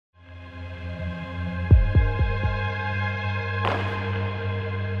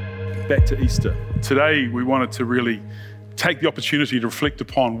back to Easter. Today, we wanted to really take the opportunity to reflect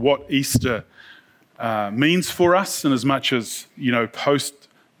upon what Easter means for us, in as much as, post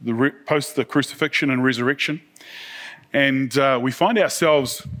the crucifixion and resurrection. And we find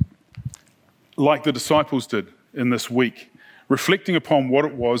ourselves, like the disciples did in this week, reflecting upon what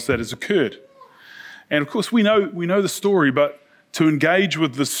it was that has occurred. And of course, we know the story, but to engage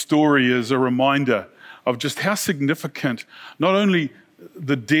with this story is a reminder of just how significant not only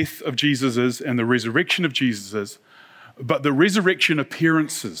the death of Jesus is and the resurrection of Jesus is, but the resurrection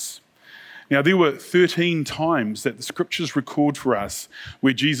appearances. Now, there were 13 times that the scriptures record for us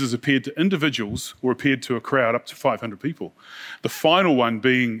where Jesus appeared to individuals or appeared to a crowd up to 500 people. The final one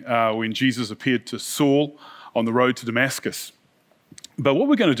being when Jesus appeared to Saul on the road to Damascus. But what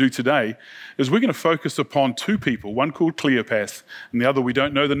we're going to do today is we're going to focus upon two people, one called Cleopas and the other we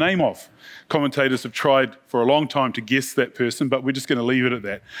don't know the name of. Commentators have tried for a long time to guess that person, but we're just going to leave it at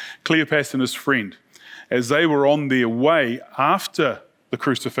that. Cleopas and his friend, as they were on their way after the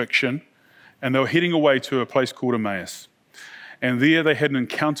crucifixion, and they were heading away to a place called Emmaus. And there they had an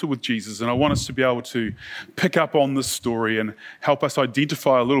encounter with Jesus, and I want us to be able to pick up on this story and help us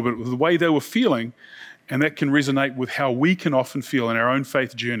identify a little bit with the way they were feeling, and that can resonate with how we can often feel in our own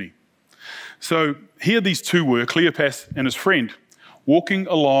faith journey. So here these two were, Cleopas and his friend, walking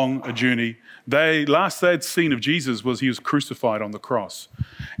along a journey. Last they had seen of Jesus was he was crucified on the cross.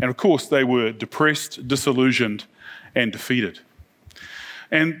 And of course they were depressed, disillusioned, and defeated.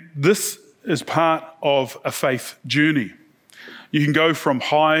 And this is part of a faith journey. You can go from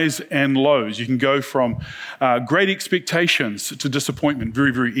highs and lows. You can go from great expectations to disappointment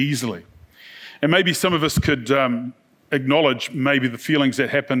very, very easily. And maybe some of us could acknowledge maybe the feelings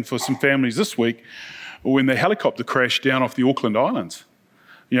that happened for some families this week when the helicopter crashed down off the Auckland Islands.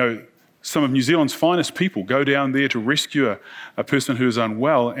 Some of New Zealand's finest people go down there to rescue a person who is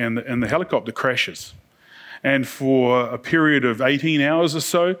unwell, and the helicopter crashes. And for a period of 18 hours or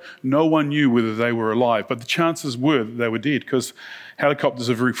so, no one knew whether they were alive. But the chances were that they were dead, because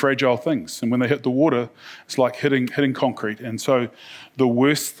helicopters are very fragile things. And when they hit the water, it's like hitting concrete. And so the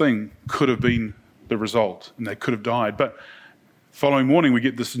worst thing could have been the result, and they could have died. But following morning, we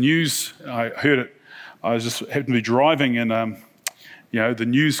get this news. I heard it. I just happened to be driving, and the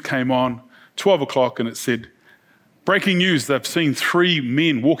news came on, 12 o'clock, and it said, breaking news, they've seen 3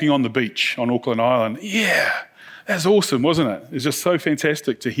 men walking on the beach on Auckland Island. Yeah, that's awesome, wasn't it? It's just so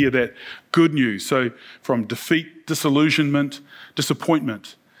fantastic to hear that good news. So from defeat, disillusionment,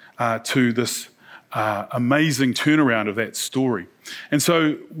 disappointment, to this amazing turnaround of that story. And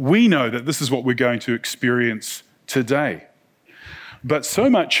so we know that this is what we're going to experience today. But so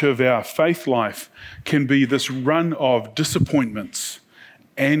much of our faith life can be this run of disappointments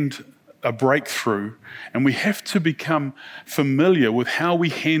and a breakthrough, and we have to become familiar with how we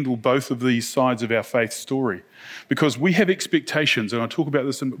handle both of these sides of our faith story, because we have expectations, and I'll talk about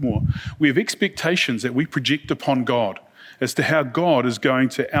this a bit more. We have expectations that we project upon God as to how God is going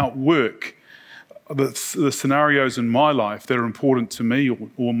to outwork the scenarios in my life that are important to me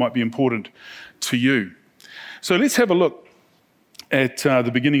or might be important to you. So let's have a look at the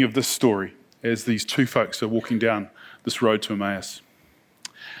beginning of this story as these two folks are walking down this road to Emmaus.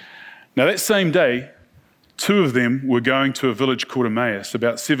 Now, that same day, 2 of them were going to a village called Emmaus,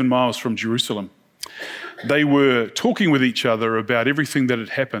 about 7 miles from Jerusalem. They were talking with each other about everything that had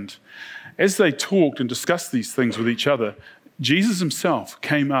happened. As they talked and discussed these things with each other, Jesus himself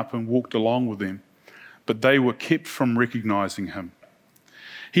came up and walked along with them, but they were kept from recognizing him.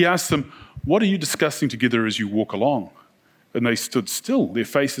 He asked them, "What are you discussing together as you walk along?" And they stood still, their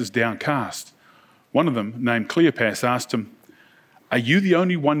faces downcast. One of them, named Cleopas, asked him, "Are you the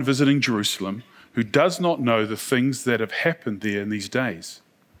only one visiting Jerusalem who does not know the things that have happened there in these days?"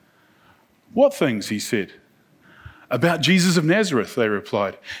 "What things?" he said. "About Jesus of Nazareth," they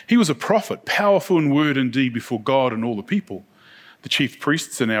replied. "He was a prophet, powerful in word and deed before God and all the people. The chief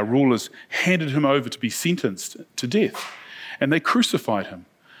priests and our rulers handed him over to be sentenced to death, and they crucified him.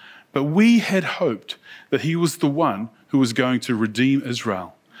 But we had hoped that he was the one who was going to redeem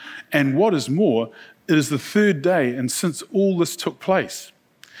Israel. And what is more, it is the 3rd day, and since all this took place.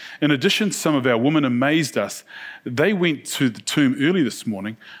 In addition, some of our women amazed us. They went to the tomb early this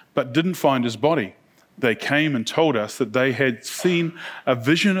morning, but didn't find his body. They came and told us that they had seen a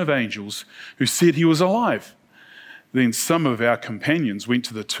vision of angels who said he was alive. Then some of our companions went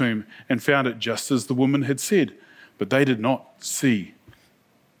to the tomb and found it just as the woman had said, but they did not see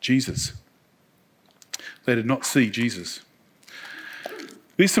Jesus." They did not see Jesus.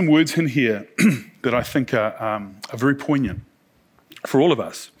 There's some words in here that I think are very poignant. for all of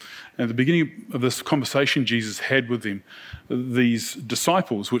us. At the beginning of this conversation Jesus had with them, these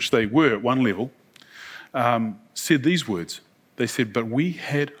disciples, which they were at one level, said these words. They said, but we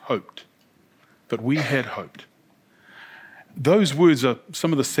had hoped. But we had hoped. Those words are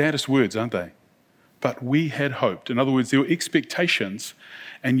some of the saddest words, aren't they? But we had hoped. In other words, there were expectations,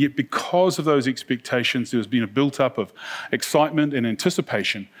 and yet because of those expectations, there has been a built-up of excitement and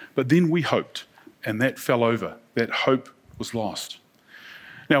anticipation, but then we hoped, and that fell over. That hope was lost.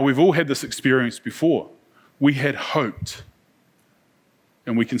 Now, we've all had this experience before. We had hoped,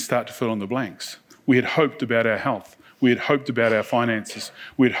 and we can start to fill in the blanks. We had hoped about our health. We had hoped about our finances.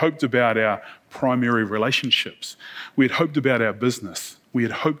 We had hoped about our primary relationships. We had hoped about our business. We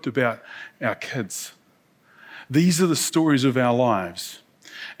had hoped about our kids. These are the stories of our lives.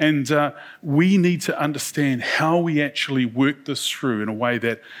 And we need to understand how we actually work this through in a way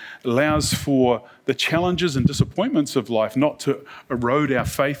that allows for the challenges and disappointments of life not to erode our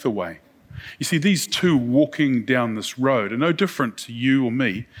faith away. You see, these two walking down this road are no different to you or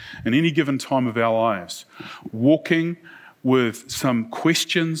me in any given time of our lives. Walking with some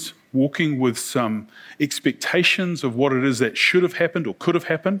questions, walking with some expectations of what it is that should have happened or could have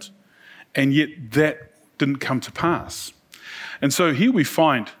happened, and yet that didn't come to pass. And so here we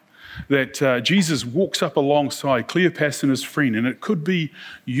find that Jesus walks up alongside Cleopas and his friend, and it could be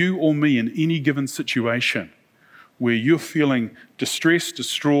you or me in any given situation where you're feeling distressed,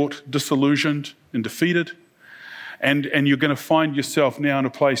 distraught, disillusioned, and defeated. And you're going to find yourself now in a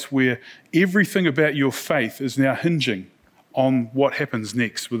place where everything about your faith is now hinging on what happens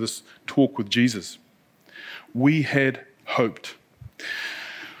next with this talk with Jesus. We had hoped.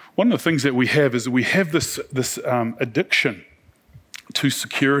 One of the things that we have is that we have this addiction to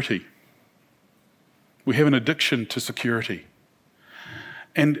security. We have an addiction to security.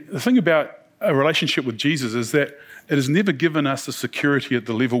 And the thing about a relationship with Jesus is that it has never given us a security at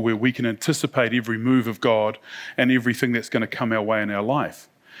the level where we can anticipate every move of God and everything that's going to come our way in our life.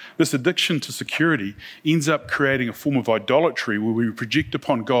 This addiction to security ends up creating a form of idolatry where we project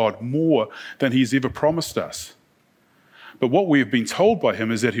upon God more than he's ever promised us. But what we have been told by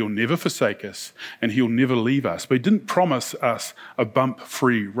him is that he'll never forsake us and he'll never leave us. But he didn't promise us a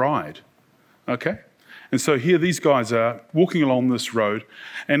bump-free ride, okay? And so here these guys are walking along this road,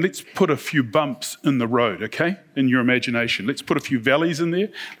 and let's put a few bumps in the road, okay, in your imagination. Let's put a few valleys in there,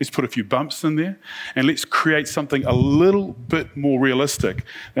 let's put a few bumps in there, and let's create something a little bit more realistic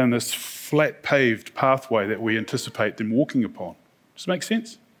than this flat paved pathway that we anticipate them walking upon. Does it make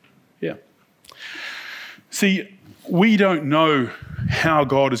sense? Yeah. See, we don't know how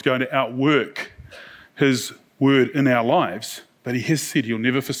God is going to outwork his word in our lives, but he has said he'll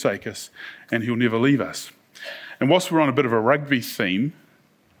never forsake us and he'll never leave us. And whilst we're on a bit of a rugby theme,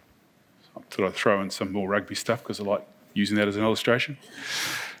 I thought I'd throw in some more rugby stuff because I like using that as an illustration.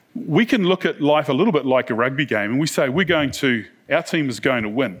 We can look at life a little bit like a rugby game, and we say our team is going to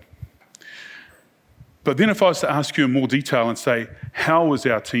win. But then if I was to ask you in more detail and say, how is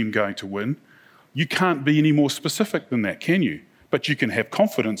our team going to win? You can't be any more specific than that, can you? But you can have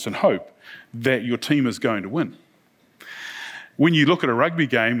confidence and hope that your team is going to win. When you look at a rugby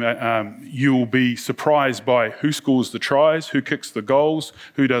game, you'll be surprised by who scores the tries, who kicks the goals,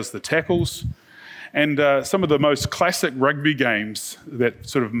 who does the tackles. And some of the most classic rugby games that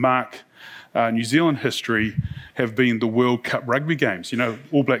sort of mark New Zealand history have been the World Cup rugby games. You know,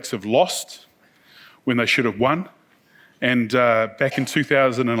 All Blacks have lost when they should have won. And back in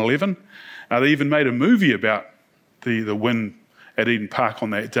 2011, they even made a movie about the win at Eden Park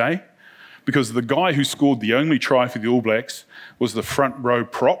on that day, because the guy who scored the only try for the All Blacks was the front row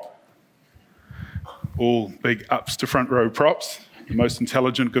prop. All big ups to front row props, the most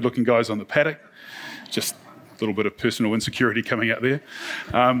intelligent, good-looking guys on the paddock. Just a little bit of personal insecurity coming out there.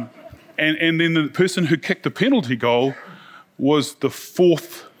 And then the person who kicked the penalty goal was the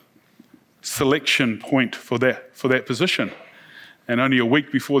fourth selection point for that position. And only a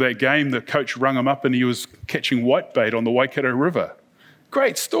week before that game, the coach rung him up and he was catching whitebait on the Waikato River.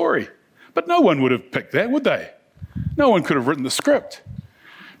 Great story. But no one would have picked that, would they? No one could have written the script.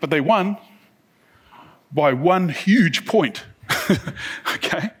 But they won by one huge point.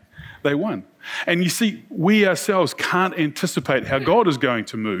 Okay? They won. And you see, we ourselves can't anticipate how God is going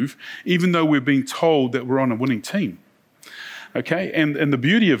to move, even though we're being told that we're on a winning team. Okay? And the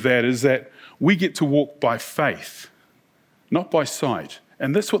beauty of that is that we get to walk by faith, not by sight.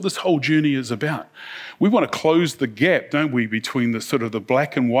 And that's what this whole journey is about. We want to close the gap, don't we, between the sort of the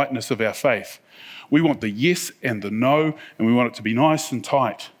black and whiteness of our faith. We want the yes and the no, and we want it to be nice and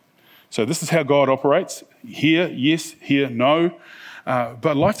tight. So this is how God operates. Here, yes, here, no.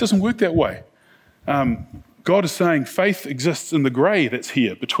 But life doesn't work that way. God is saying faith exists in the grey that's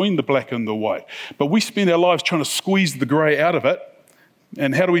here, between the black and the white. But we spend our lives trying to squeeze the grey out of it.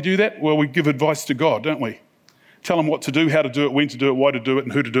 And how do we do that? Well, we give advice to God, don't we? Tell him what to do, how to do it, when to do it, why to do it,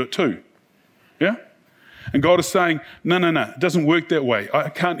 and who to do it to. Yeah? And God is saying, no, it doesn't work that way. I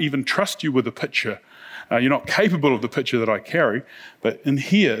can't even trust you with a picture. You're not capable of the picture that I carry. But in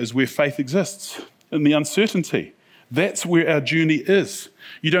here is where faith exists, in the uncertainty. That's where our journey is.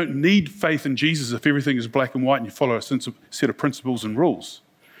 You don't need faith in Jesus if everything is black and white and you follow a set of principles and rules.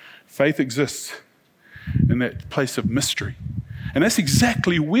 Faith exists in that place of mystery. And that's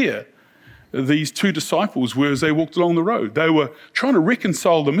exactly where these two disciples were as they walked along the road. They were trying to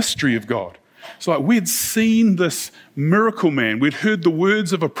reconcile the mystery of God. It's like we'd seen this miracle man. We'd heard the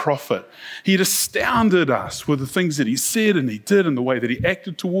words of a prophet. He had astounded us with the things that he said and he did and the way that he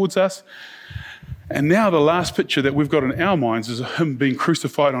acted towards us. And now the last picture that we've got in our minds is of him being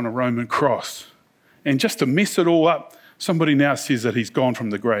crucified on a Roman cross. And just to mess it all up, somebody now says that he's gone from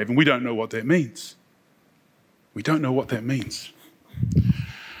the grave, and we don't know what that means. We don't know what that means.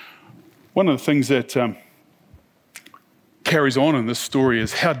 One of the things that carries on in this story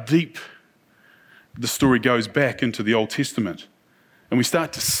is how deep the story goes back into the Old Testament. And we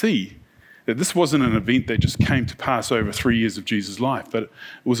start to see that this wasn't an event that just came to pass over 3 years of Jesus' life, but it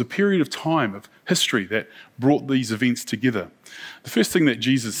was a period of time, of history, that brought these events together. The first thing that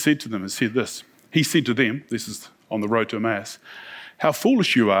Jesus said to them is said this. He said to them, this is on the road to Emmaus, "How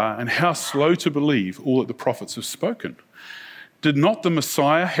foolish you are and how slow to believe all that the prophets have spoken. Did not the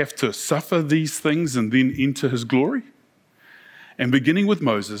Messiah have to suffer these things and then enter his glory?" And beginning with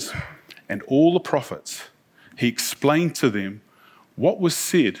Moses and all the prophets, he explained to them what was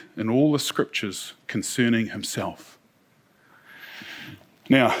said in all the scriptures concerning himself.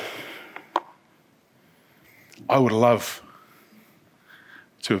 Now, I would love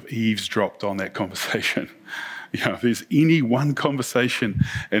to have eavesdropped on that conversation. If there's any one conversation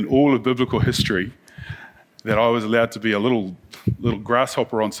in all of biblical history that I was allowed to be a little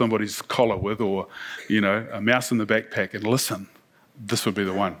grasshopper on somebody's collar with, or, a mouse in the backpack and listen, this would be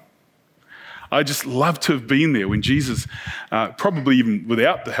the one. I just love to have been there when Jesus, probably even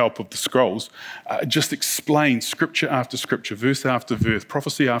without the help of the scrolls, just explained scripture after scripture, verse after verse,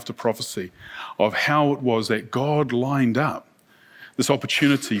 prophecy after prophecy of how it was that God lined up this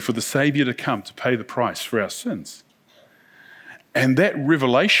opportunity for the Saviour to come to pay the price for our sins. And that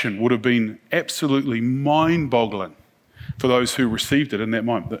revelation would have been absolutely mind-boggling for those who received it in that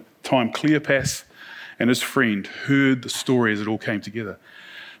moment. The time Cleopas and his friend heard the story as it all came together.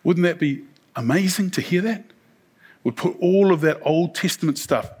 Wouldn't that be amazing to hear that? Would put all of that Old Testament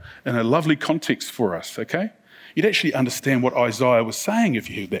stuff in a lovely context for us, okay? You'd actually understand what Isaiah was saying if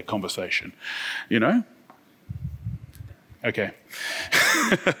you heard that conversation, Okay.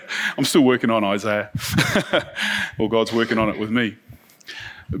 I'm still working on Isaiah. Well, God's working on it with me.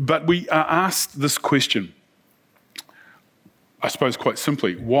 But we are asked this question, I suppose quite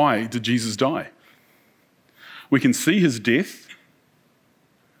simply, why did Jesus die? We can see his death,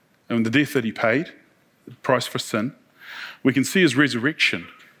 and the death that he paid, the price for sin. We can see his resurrection.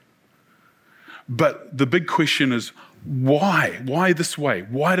 But the big question is, why? Why this way?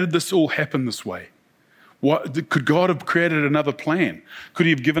 Why did this all happen this way? Could God have created another plan? Could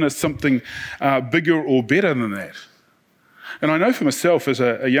he have given us something bigger or better than that? And I know for myself, as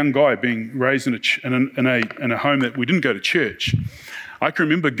a young guy being raised in a home that we didn't go to church, I can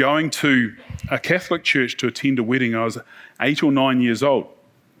remember going to a Catholic church to attend a wedding. I was 8 or 9 years old.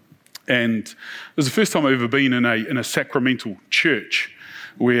 And it was the first time I've ever been in a sacramental church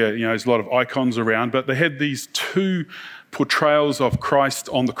where, there's a lot of icons around, but they had these two portrayals of Christ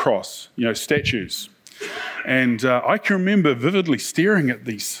on the cross, statues. And I can remember vividly staring at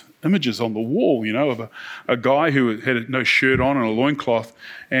these images on the wall, of a guy who had no shirt on and a loincloth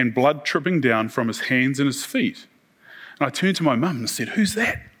and blood dripping down from his hands and his feet. And I turned to my mum and said, "Who's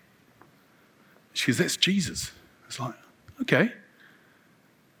that?" She goes, "That's Jesus." It's like, okay.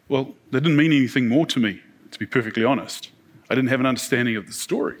 Well, that didn't mean anything more to me, to be perfectly honest. I didn't have an understanding of the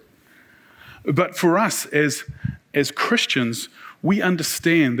story. But for us as Christians, we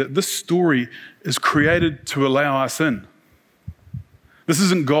understand that this story is created to allow us in. This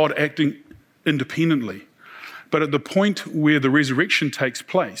isn't God acting independently. But at the point where the resurrection takes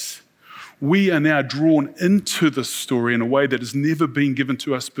place, we are now drawn into this story in a way that has never been given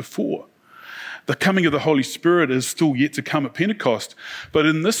to us before. The coming of the Holy Spirit is still yet to come at Pentecost. But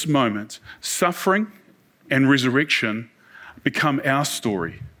in this moment, suffering and resurrection become our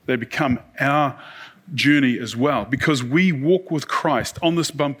story. They become our journey as well, because we walk with Christ on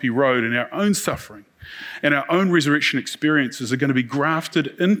this bumpy road, and our own suffering and our own resurrection experiences are going to be grafted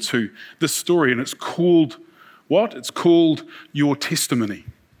into this story, and it's called what? It's called your testimony.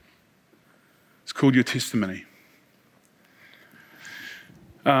 It's called your testimony.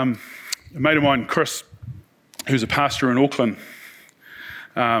 A mate of mine, Chris, who's a pastor in Auckland,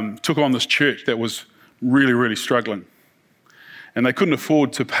 took on this church that was really, really struggling. And they couldn't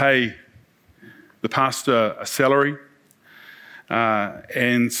afford to pay the pastor a salary.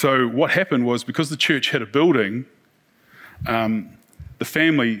 And so what happened was, because the church had a building, the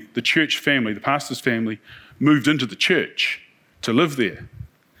church family, the pastor's family, moved into the church to live there.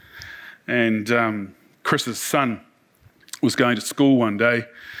 And Chris's son was going to school one day,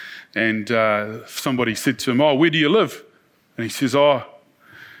 and somebody said to him, "Oh, where do you live?" And he says, "Oh,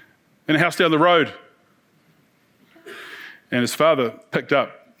 in a house down the road." And his father picked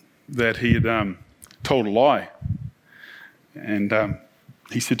up that he had told a lie. And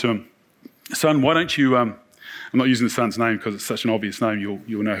he said to him, "Son, why don't you," I'm not using the son's name because it's such an obvious name,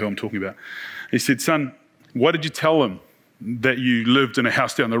 you'll know who I'm talking about. He said, "Son, why did you tell him that you lived in a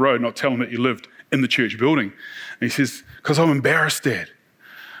house down the road, not tell him that you lived in the church building?" And he says, "Because I'm embarrassed, Dad.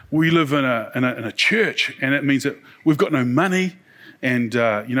 We live in a church, and it means that we've got no money, and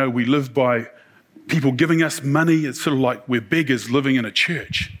we live by people giving us money. It's sort of like we're beggars living in a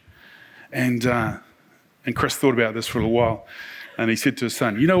church." And Chris thought about this for a little while, and he said to his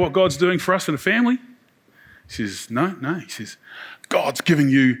son, "You know what God's doing for us in a family?" He says, No. He says, "God's giving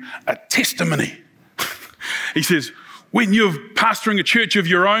you a testimony." He says, "When you're pastoring a church of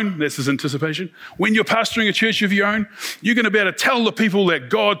your own," that's his anticipation, "when you're pastoring a church of your own, you're going to be able to tell the people that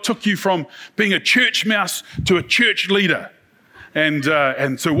God took you from being a church mouse to a church leader. And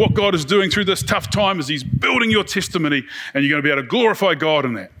so what God is doing through this tough time is he's building your testimony, and you're going to be able to glorify God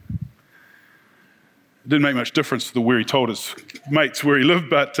in that." It didn't make much difference to where he told his mates where he lived,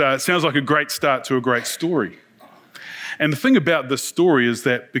 but it sounds like a great start to a great story. And the thing about this story is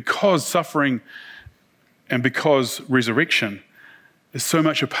that because suffering and because resurrection is so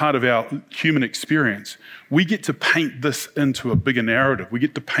much a part of our human experience, we get to paint this into a bigger narrative. We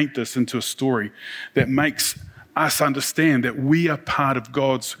get to paint this into a story that makes us understand that we are part of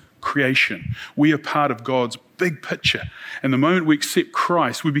God's creation. We are part of God's big picture. And the moment we accept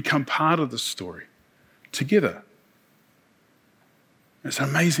Christ, we become part of the story together. It's an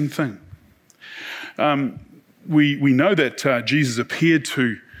amazing thing. We know that Jesus appeared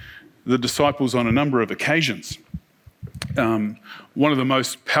to the disciples on a number of occasions. One of the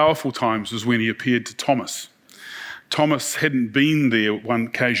most powerful times was when he appeared to Thomas. Thomas hadn't been there one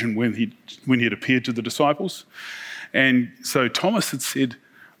occasion when he had appeared to the disciples. And so Thomas had said,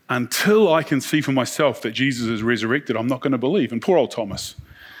 "Until I can see for myself that Jesus is resurrected, I'm not going to believe." And poor old Thomas.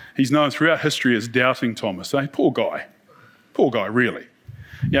 He's known throughout history as Doubting Thomas. Poor guy, really.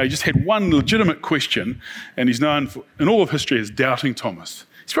 He just had one legitimate question, and he's known in all of history as Doubting Thomas.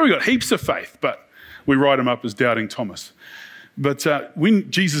 He's probably got heaps of faith, but we write him up as Doubting Thomas. But when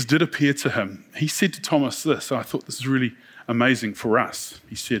Jesus did appear to him, he said to Thomas this. I thought this is really amazing for us.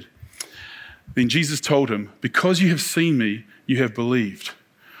 He said, "Then Jesus told him, 'Because you have seen me, you have believed.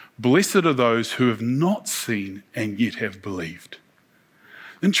 Blessed are those who have not seen and yet have believed.'"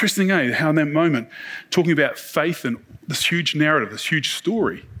 Interesting, how in that moment, talking about faith and this huge narrative, this huge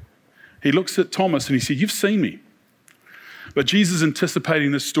story, he looks at Thomas and he said, "You've seen me." But Jesus,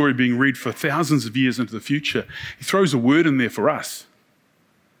 anticipating this story being read for thousands of years into the future, he throws a word in there for us.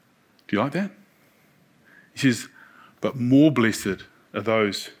 Do you like that? He says, "But more blessed are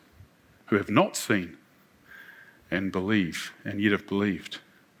those who have not seen and believe and yet have believed."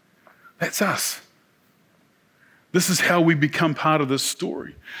 That's us. This is how we become part of this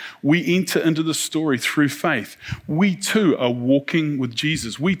story. We enter into the story through faith. We too are walking with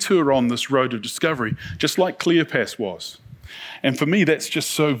Jesus. We too are on this road of discovery, just like Cleopas was. And for me, that's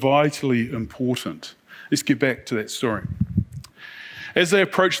just so vitally important. Let's get back to that story. As they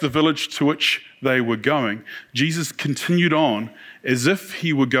approached the village to which they were going, Jesus continued on as if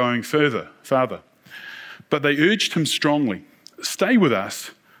he were going farther. But they urged him strongly, "Stay with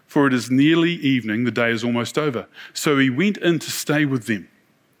us, for it is nearly evening, the day is almost over." So he went in to stay with them.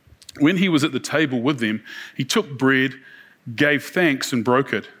 When he was at the table with them, he took bread, gave thanks and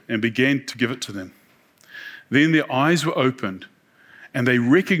broke it, and began to give it to them. Then their eyes were opened, and they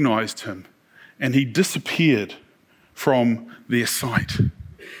recognized him, and he disappeared from their sight.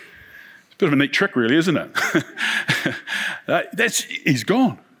 It's a bit of a neat trick, really, isn't it? He's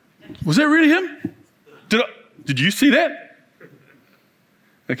gone. Was that really him? Did you see that?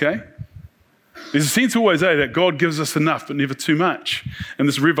 Okay? There's a sense always, that God gives us enough but never too much. And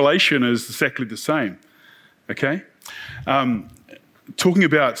this revelation is exactly the same. Okay? Talking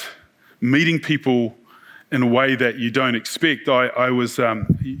about meeting people in a way that you don't expect, I was,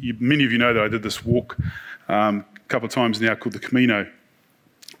 many of you know that I did this walk a couple of times now, called the Camino.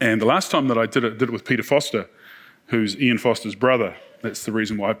 And the last time that I did it with Peter Foster, who's Ian Foster's brother. That's the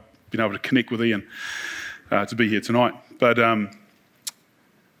reason why I've been able to connect with Ian to be here tonight. But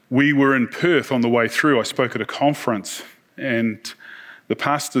we were in Perth on the way through. I spoke at a conference, and the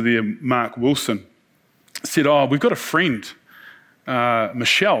pastor there, Mark Wilson, said, we've got a friend,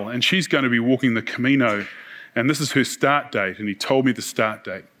 Michelle, and she's going to be walking the Camino, and this is her start date. And he told me the start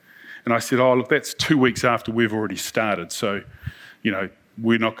date. And I said, look, that's 2 weeks after we've already started. So,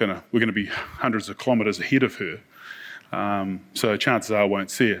 we're going to be hundreds of kilometres ahead of her. So chances are I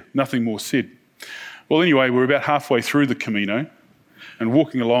won't see her. Nothing more said. Well, anyway, we're about halfway through the Camino and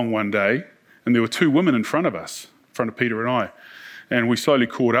walking along one day, and there were 2 women in front of us, in front of Peter and I. And we slowly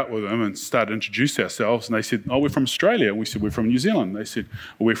caught up with them and started to introduce ourselves. And they said, we're from Australia. And we said, we're from New Zealand. They said,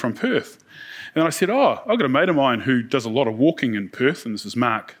 we're from Perth. And I said, I've got a mate of mine who does a lot of walking in Perth, and this is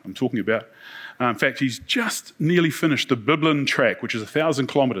Mark I'm talking about. In fact, he's just nearly finished the Biblin track, which is 1,000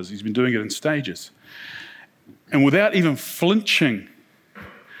 kilometres. He's been doing it in stages. And without even flinching,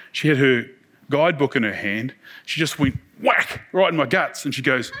 she had her guidebook in her hand. She just went whack right in my guts. And she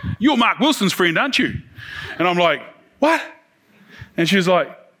goes, "You're Mark Wilson's friend, aren't you?" And I'm like, "What?" And she was like,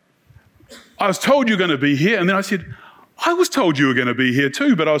 "I was told you're going to be here." And then I said, "I was told you were going to be here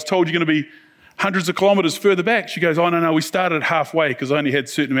too, but I was told you're going to be hundreds of kilometres further back." She goes, "Oh, no, we started halfway because I only had a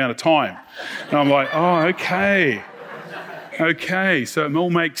certain amount of time." And I'm like, "Oh, okay. Okay, so it all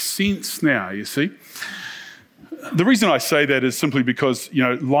makes sense now, you see." The reason I say that is simply because,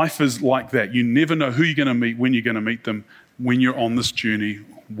 life is like that. You never know who you're going to meet, when you're going to meet them, when you're on this journey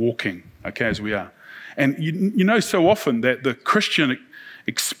walking, okay, as we are. And so often that the Christian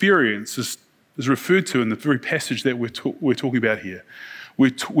experience is referred to in the very passage that we're talking about here.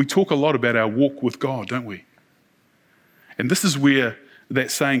 We talk a lot about our walk with God, don't we? And this is where that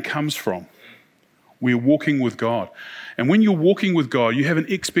saying comes from. We're walking with God. And when you're walking with God, you have an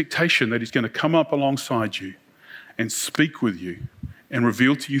expectation that He's going to come up alongside you and speak with you and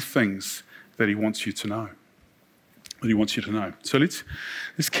reveal to you things that He wants you to know. So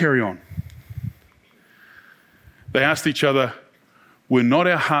let's carry on. They asked each other, "Were not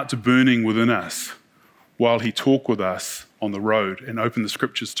our hearts burning within us while He talked with us on the road and opened the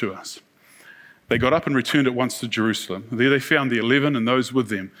scriptures to us?" They got up and returned at once to Jerusalem. There they found the 11 and those with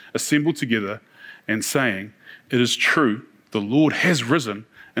them assembled together and saying, "It is true, the Lord has risen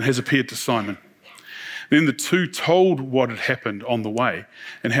and has appeared to Simon." Then the 2 told what had happened on the way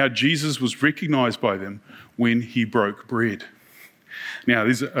and how Jesus was recognized by them when He broke bread. Now,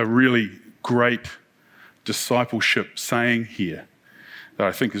 there's a really great discipleship saying here that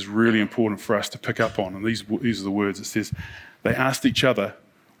I think is really important for us to pick up on. And these are the words. It says, they asked each other,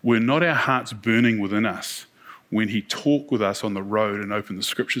 "Were not our hearts burning within us when He talked with us on the road and opened the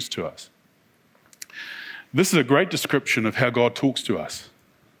scriptures to us?" This is a great description of how God talks to us.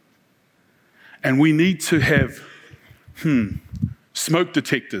 And we need to have smoke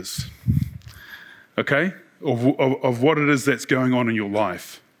detectors, okay, of what it is that's going on in your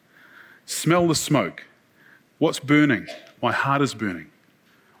life. Smell the smoke. What's burning? My heart is burning.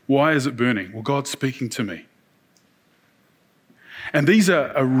 Why is it burning? Well, God's speaking to me. And these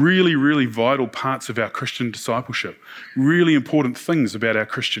are really, really vital parts of our Christian discipleship, really important things about our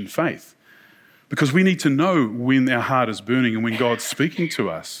Christian faith, because we need to know when our heart is burning and when God's speaking to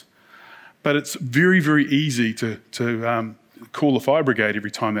us. But it's very, very easy to call the fire brigade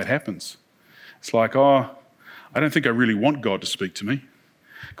every time that happens. It's like, I don't think I really want God to speak to me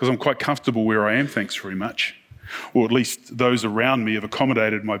because I'm quite comfortable where I am, thanks very much. Or at least those around me have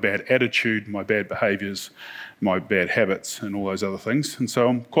accommodated my bad attitude, my bad behaviours, my bad habits and all those other things. And so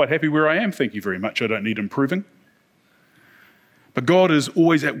I'm quite happy where I am, thank you very much. I don't need improving. But God is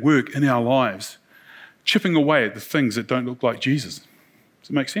always at work in our lives, chipping away at the things that don't look like Jesus. Does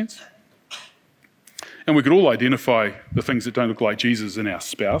it make sense? And we could all identify the things that don't look like Jesus in our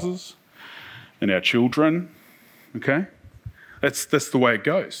spouses, in our children, okay? That's the way it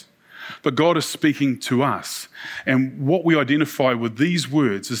goes. But God is speaking to us. And what we identify with these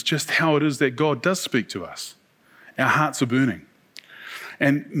words is just how it is that God does speak to us. Our hearts are burning.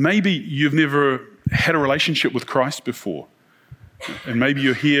 And maybe you've never had a relationship with Christ before. And maybe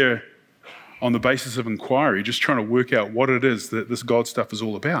you're here on the basis of inquiry, just trying to work out what it is that this God stuff is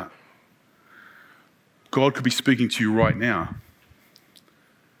all about. God could be speaking to you right now,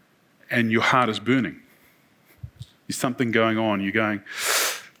 and your heart is burning. There's something going on. You're going,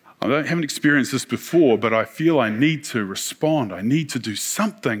 I haven't experienced this before, but I feel I need to respond. I need to do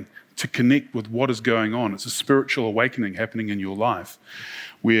something to connect with what is going on. It's a spiritual awakening happening in your life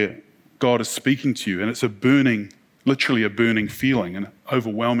where God is speaking to you, and it's a burning, literally a burning feeling, an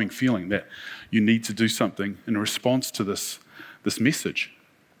overwhelming feeling that you need to do something in response to this message.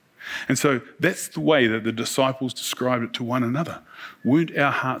 And so that's the way that the disciples described it to one another. Weren't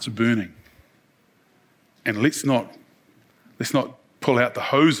our hearts burning? And let's not pull out the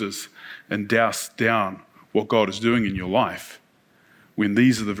hoses and douse down what God is doing in your life when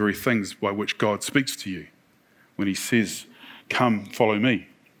these are the very things by which God speaks to you, when he says, come, follow me.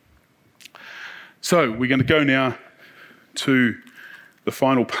 So we're going to go now to the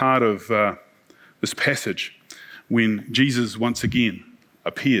final part of this passage when Jesus once again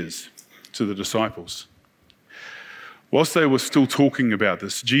appears to the disciples. Whilst they were still talking about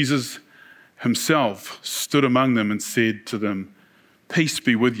this, Jesus himself stood among them and said to them, peace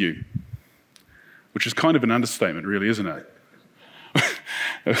be with you, which is kind of an understatement, really, isn't it?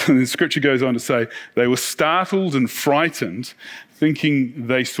 And the scripture goes on to say, they were startled and frightened, thinking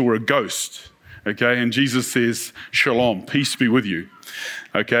they saw a ghost. Okay, and Jesus says, shalom, peace be with you.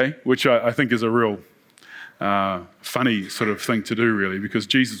 Okay, which I think is a real funny sort of thing to do, really, because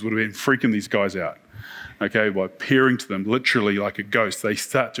Jesus would have been freaking these guys out. Okay, by appearing to them literally like a ghost. They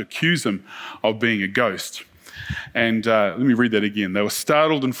start to accuse him of being a ghost. And let me read that again. They were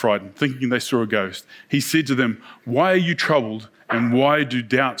startled and frightened, thinking they saw a ghost. He said to them, why are you troubled, and why do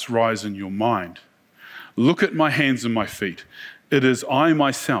doubts rise in your mind? Look at my hands and my feet. It is I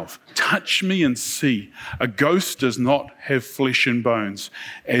myself. Touch me and see. A ghost does not have flesh and bones,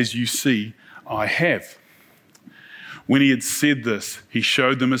 as you see I have. When he had said this, he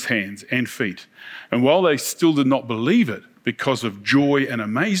showed them his hands and feet. And while they still did not believe it because of joy and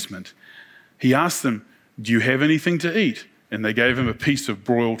amazement, he asked them, do you have anything to eat? And they gave him a piece of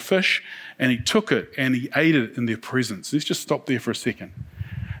broiled fish, and he took it and he ate it in their presence. Let's just stop there for a second.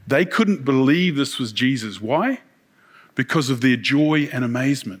 They couldn't believe this was Jesus. Why? Because of their joy and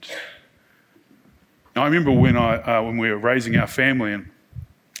amazement. Now, I remember when we were raising our family,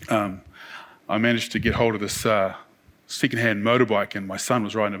 and I managed to get hold of this second-hand motorbike, and my son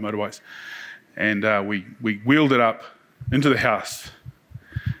was riding motorbikes, and we wheeled it up into the house,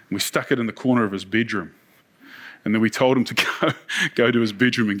 and we stuck it in the corner of his bedroom, and then we told him to go to his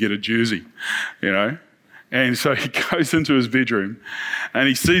bedroom and get a jersey, you know. And so he goes into his bedroom, and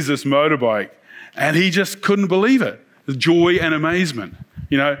he sees this motorbike, and he just couldn't believe it. The joy and amazement.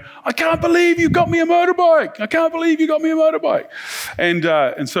 You know, I can't believe you got me a motorbike. I can't believe you got me a motorbike.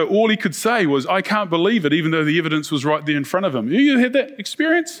 And so all he could say was, I can't believe it, even though the evidence was right there in front of him. You had that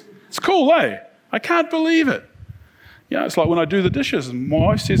experience? It's cool, eh? I can't believe it. You know, it's like when I do the dishes and my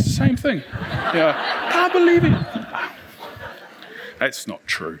wife says the same thing. You know, I can't believe it. That's not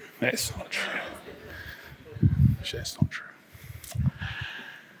true. That's not true. That's not true.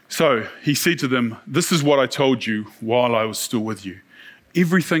 So he said to them, this is what I told you while I was still with you.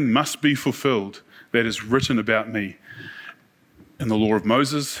 Everything must be fulfilled that is written about me in the law of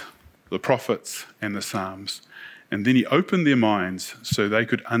Moses, the prophets, and the Psalms. And then he opened their minds so they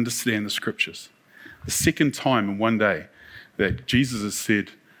could understand the scriptures. The second time in one day that Jesus has said,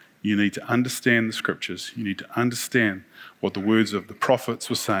 you need to understand the scriptures. You need to understand what the words of the prophets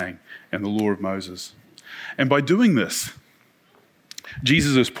were saying and the law of Moses. And by doing this,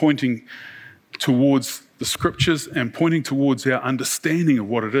 Jesus is pointing towards the scriptures and pointing towards our understanding of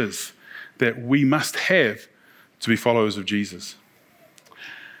what it is that we must have to be followers of Jesus.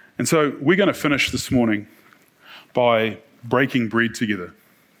 And so we're going to finish this morning by breaking bread together.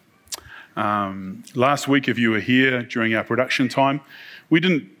 Last week, if you were here during our production time, we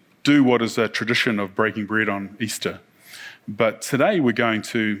didn't do what is a tradition of breaking bread on Easter. But today we're going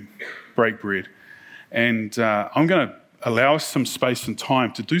to break bread. And I'm going to allow us some space and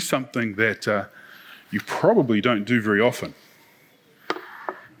time to do something that you probably don't do very often.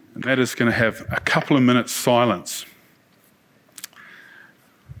 And that is going to have a couple of minutes silence.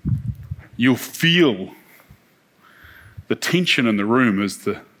 You'll feel the tension in the room as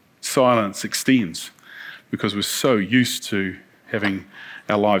the silence extends because we're so used to having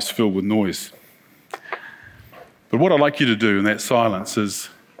our lives filled with noise. But what I'd like you to do in that silence is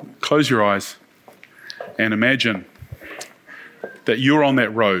close your eyes and imagine that you're on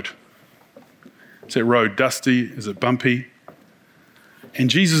that road. Is that road dusty? Is it bumpy? And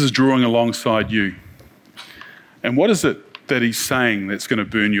Jesus is drawing alongside you. And what is it that he's saying that's going to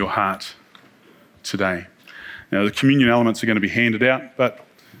burn your heart today? Now, the communion elements are going to be handed out, but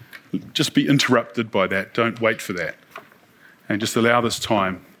just be interrupted by that. Don't wait for that. And just allow this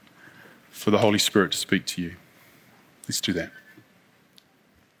time for the Holy Spirit to speak to you. Let's do that.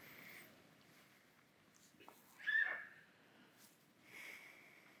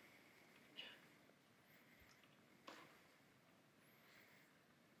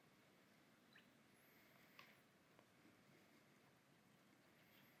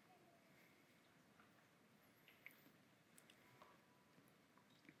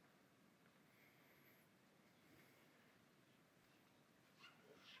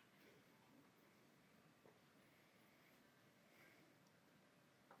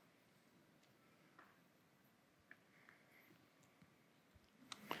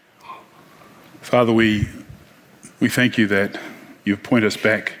 Father, we thank you that you point us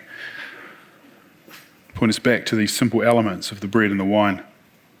back to these simple elements of the bread and the wine.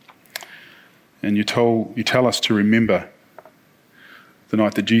 And you tell us to remember the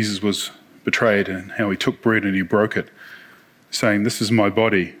night that Jesus was betrayed and how he took bread and he broke it, saying, "This is my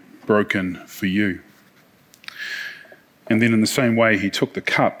body broken for you." And then in the same way, he took the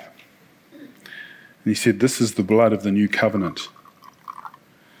cup and he said, "This is the blood of the new covenant."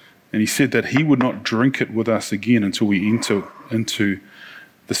 And he said that he would not drink it with us again until we enter into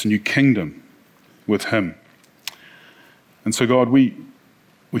this new kingdom with him. And so, God, we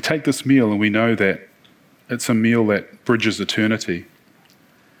take this meal and we know that it's a meal that bridges eternity.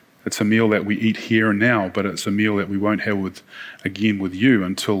 It's a meal that we eat here and now, but it's a meal that we won't have again with you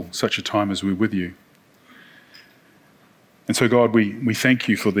until such a time as we're with you. And so, God, we thank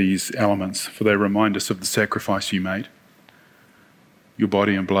you for these elements, for they remind us of the sacrifice you made, your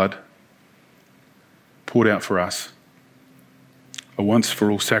body and blood poured out for us, a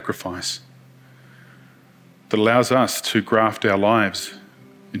once-for-all sacrifice that allows us to graft our lives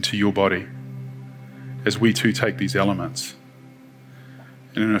into your body as we too take these elements.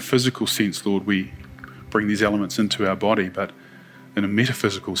 And in a physical sense, Lord, we bring these elements into our body, but in a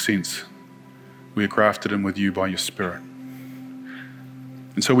metaphysical sense, we are grafted in with you by your Spirit.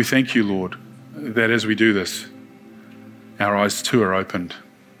 And so we thank you, Lord, that as we do this, our eyes too are opened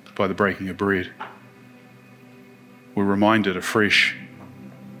by the breaking of bread. We're reminded afresh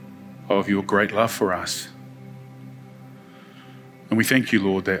of your great love for us. And we thank you,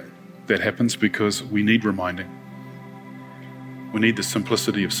 Lord, that happens because we need reminding. We need the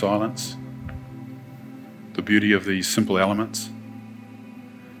simplicity of silence, the beauty of these simple elements,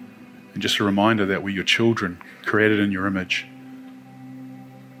 and just a reminder that we're your children, created in your image,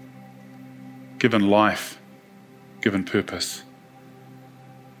 given life, given purpose,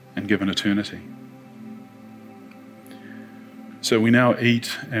 and given eternity. So we now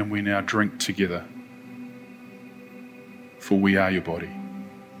eat and we now drink together, for we are your body,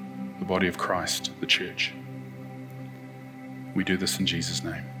 the body of Christ, the church. We do this in Jesus'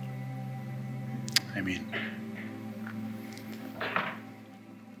 name. Amen.